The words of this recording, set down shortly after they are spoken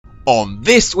On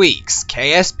this week's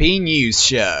KSP News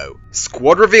Show,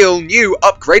 Squad reveal new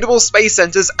upgradable space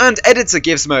centers and editor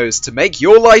gizmos to make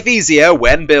your life easier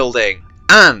when building.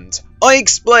 And I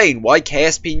explain why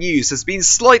KSP News has been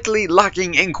slightly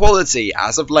lacking in quality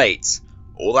as of late.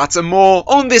 All that and more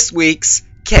on this week's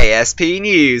KSP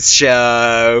News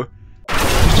Show.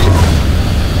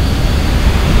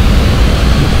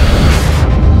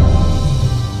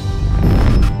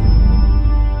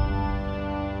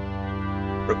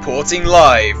 Reporting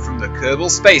live from the Kerbal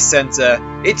Space Center,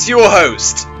 it's your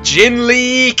host,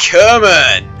 Jinli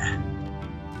Kerman.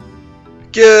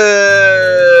 Good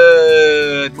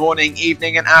morning,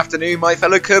 evening and afternoon, my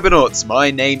fellow Kerbonauts.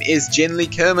 My name is Jinli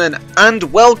Kerman and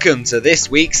welcome to this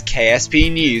week's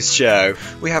KSP News Show.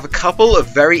 We have a couple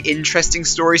of very interesting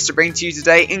stories to bring to you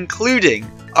today, including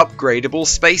upgradable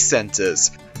space centers.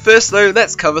 First though,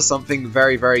 let's cover something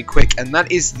very quick, and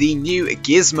that is the new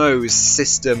gizmos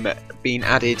system being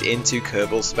added into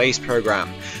Kerbal Space Program.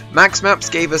 Max Maps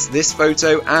gave us this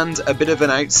photo and a bit of an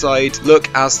outside look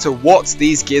as to what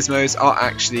these gizmos are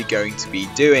actually going to be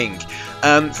doing.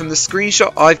 From the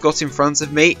screenshot I've got in front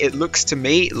of me, it looks to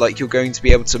me like you're going to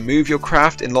be able to move your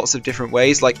craft in lots of different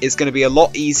ways. Like, it's going to be a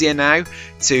lot easier now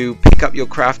to pick up your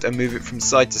craft and move it from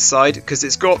side to side, because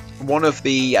it's got one of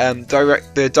the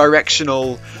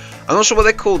directional, I'm not sure what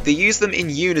they're called. They use them in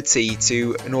Unity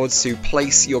in order to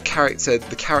place your character,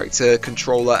 the character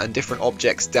controller and different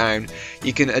objects down.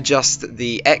 You can adjust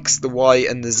the X, the Y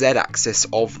and the Z axis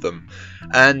of them.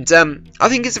 And I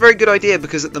think it's a very good idea,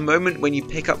 because at the moment when you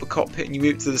pick up a cockpit and you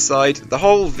move to the side, the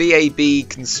whole VAB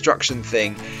construction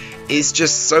thing is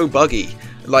just so buggy.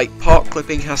 Like, part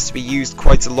clipping has to be used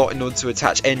quite a lot in order to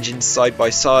attach engines side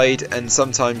by side, and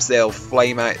sometimes they'll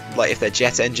flame out, like if they're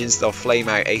jet engines, they'll flame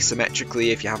out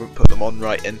asymmetrically if you haven't put them on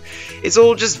right, and it's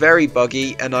all just very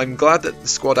buggy, and I'm glad that the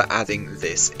squad are adding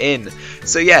this in.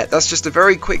 So yeah, that's just a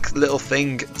very quick little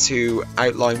thing to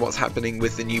outline what's happening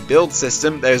with the new build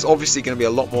system. There's obviously going to be a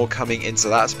lot more coming into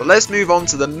that, but let's move on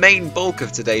to the main bulk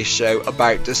of today's show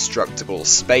about destructible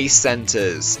space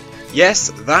centers.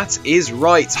 Yes, that is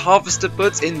right, Harvester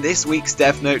put in this week's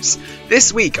dev notes.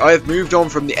 This week I have moved on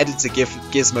from the editor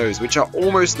gizmos, which are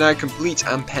almost now complete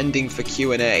and pending for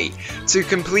Q&A, to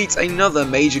complete another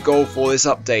major goal for this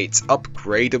update: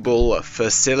 upgradable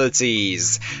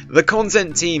facilities. The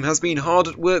content team has been hard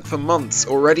at work for months,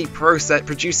 already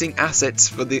producing assets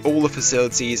for all the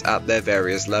facilities at their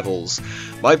various levels.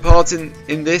 My part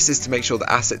in this is to make sure the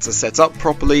assets are set up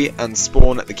properly and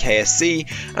spawn at the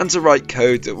KSC, and to write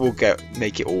code that will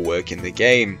make it all work in the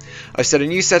game. I've set a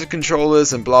new set of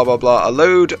controllers and blah blah blah, a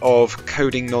load of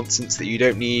coding nonsense that you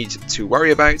don't need to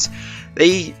worry about.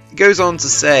 He goes on to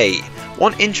say,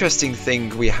 one interesting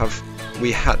thing we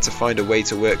had to find a way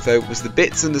to work though was the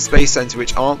bits in the space center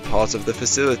which aren't part of the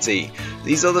facility.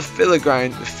 These are the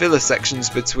filler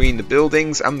sections between the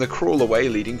buildings and the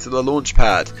crawlerway leading to the launch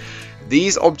pad.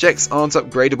 These objects aren't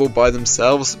upgradable by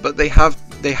themselves, but they have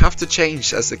to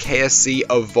change as the KSC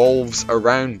evolves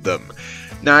around them.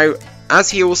 Now, as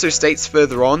he also states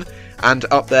further on, and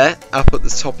up at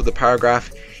the top of the paragraph,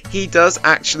 he does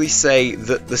actually say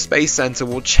that the Space Center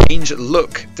will change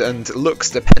looks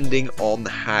depending on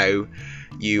how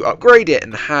you upgrade it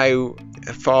and how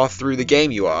far through the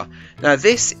game you are. Now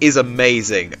this is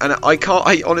amazing, and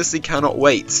I honestly cannot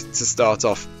wait to start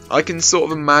off. I can sort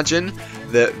of imagine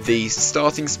that the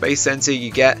starting Space Center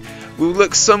you get will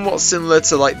look somewhat similar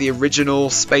to like the original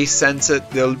Space Center,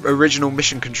 the original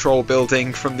Mission Control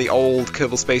building from the old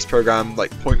Kerbal Space Program,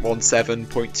 like 0.17,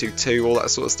 0.22, all that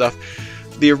sort of stuff.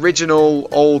 The original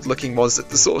old looking ones,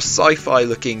 the sort of sci-fi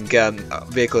looking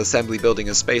vehicle assembly building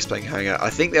and spaceplane hangar,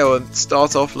 I think they will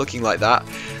start off looking like that,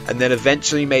 and then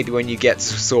eventually maybe when you get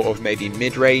to sort of maybe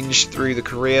mid-range through the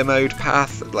career mode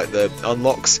path, like the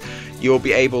unlocks, you'll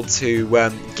be able to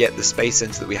get the space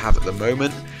center that we have at the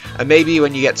moment. And maybe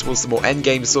when you get towards the more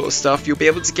endgame sort of stuff, you'll be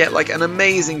able to get like an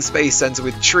amazing space center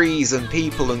with trees and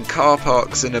people and car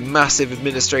parks and a massive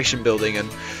administration building, and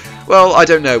well, I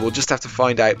don't know, we'll just have to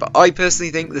find out, but I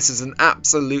personally think this is an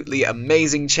absolutely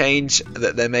amazing change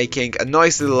that they're making, a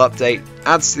nice little update,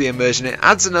 adds to the immersion, it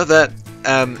adds another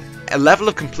a level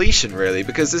of completion really,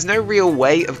 because there's no real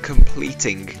way of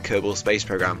completing Kerbal Space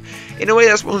Program. In a way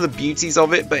that's one of the beauties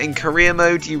of it, but in career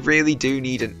mode you really do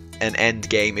need an end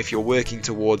game if you're working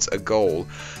towards a goal.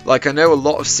 Like, I know a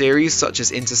lot of series such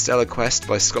as Interstellar Quest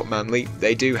by Scott Manley,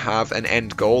 they do have an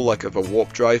end goal like of a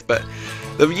warp drive, but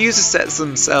the user sets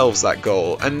themselves that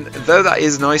goal, and though that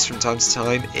is nice from time to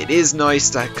time, it is nice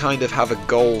to kind of have a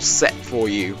goal set for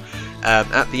you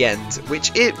at the end,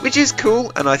 which is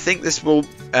cool, and I think this will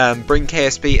bring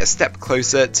KSP a step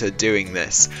closer to doing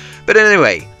this. But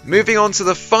anyway, Moving on to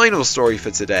the final story for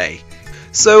today.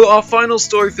 So our final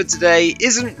story for today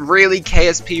isn't really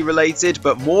KSP related,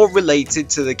 but more related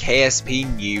to the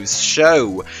KSP News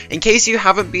show. In case you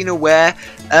haven't been aware,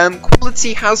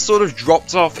 quality has sort of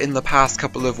dropped off in the past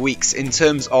couple of weeks in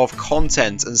terms of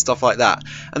content and stuff like that.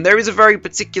 And there is a very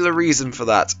particular reason for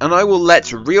that, and I will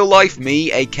let real life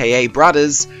me, aka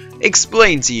Bradders,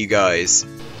 explain to you guys.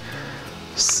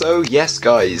 So yes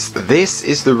guys, this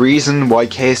is the reason why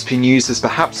KSP News has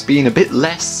perhaps been a bit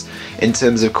less in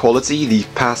terms of quality the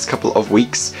past couple of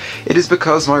weeks. It is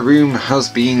because my room has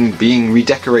been being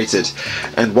redecorated,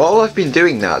 and while I've been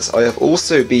doing that, I have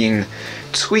also been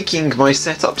tweaking my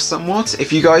setup somewhat.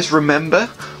 If you guys remember,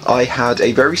 I had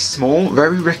a very small,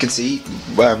 very rickety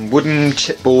wooden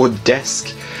chipboard desk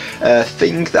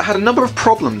thing that had a number of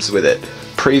problems with it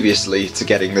previously to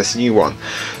getting this new one.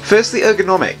 Firstly,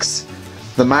 ergonomics.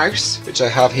 The mouse, which I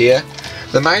have here,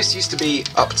 the mouse used to be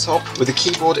up top with the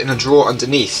keyboard in a drawer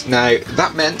underneath. Now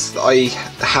that meant that I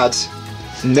had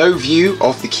no view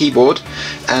of the keyboard,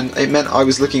 and it meant I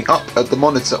was looking up at the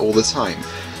monitor all the time.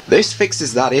 This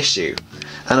fixes that issue,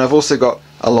 and I've also got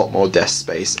a lot more desk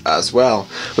space as well.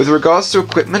 With regards to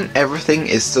equipment, everything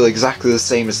is still exactly the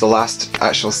same as the last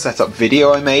actual setup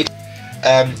video I made.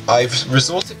 I've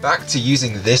resorted back to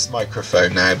using this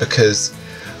microphone now because,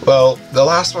 well, the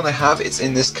last one I have, it's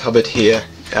in this cupboard here.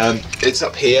 It's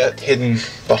up here, hidden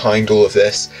behind all of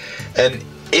this, and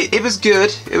it was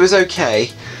good, it was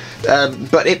okay,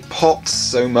 but it popped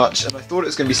so much, and I thought it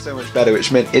was going to be so much better,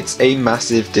 which meant it's a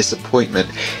massive disappointment.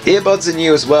 Earbuds are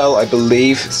new as well, I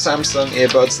believe. Samsung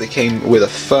earbuds, they came with a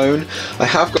phone. I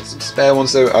have got some spare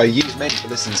ones though. I use many to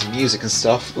listen to music and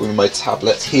stuff with my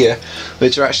tablet here,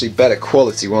 which are actually better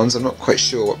quality ones. I'm not quite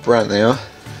sure what brand they are.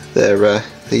 They're,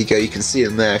 there you go, you can see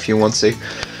them there if you want to.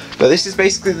 But this is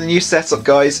basically the new setup,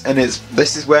 guys, and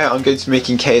this is where I'm going to be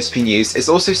making KSP News. It's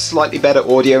also slightly better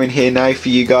audio in here now for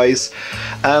you guys.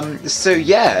 So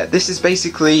yeah, this is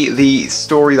basically the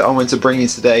story that I want to bring you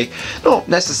today. Not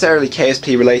necessarily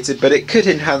KSP related, but it could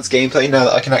enhance gameplay now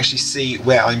that I can actually see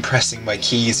where I'm pressing my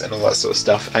keys and all that sort of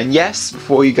stuff. And yes,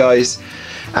 before you guys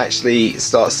actually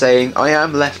start saying, I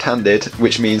am left-handed,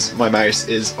 which means my mouse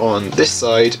is on this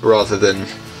side rather than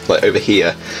like over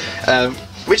here.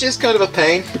 Which is kind of a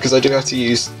pain, because I do have to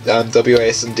use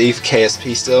WASD for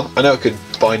KSP still. I know I could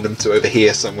bind them to over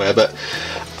here somewhere, but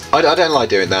I don't like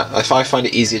doing that. I find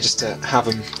it easier just to have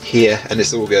them here, and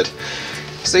it's all good.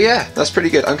 So yeah, that's pretty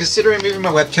good. I'm considering moving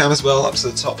my webcam as well up to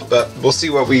the top, but we'll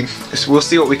see what we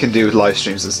can do with live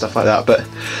streams and stuff like that. But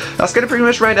that's going to pretty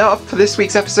much round it up for this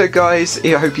week's episode, guys.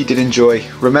 I hope you did enjoy.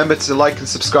 Remember to like and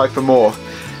subscribe for more.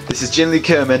 This is Jinley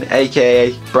Kerman,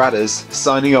 aka Bradders,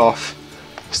 signing off.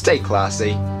 Stay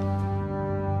classy.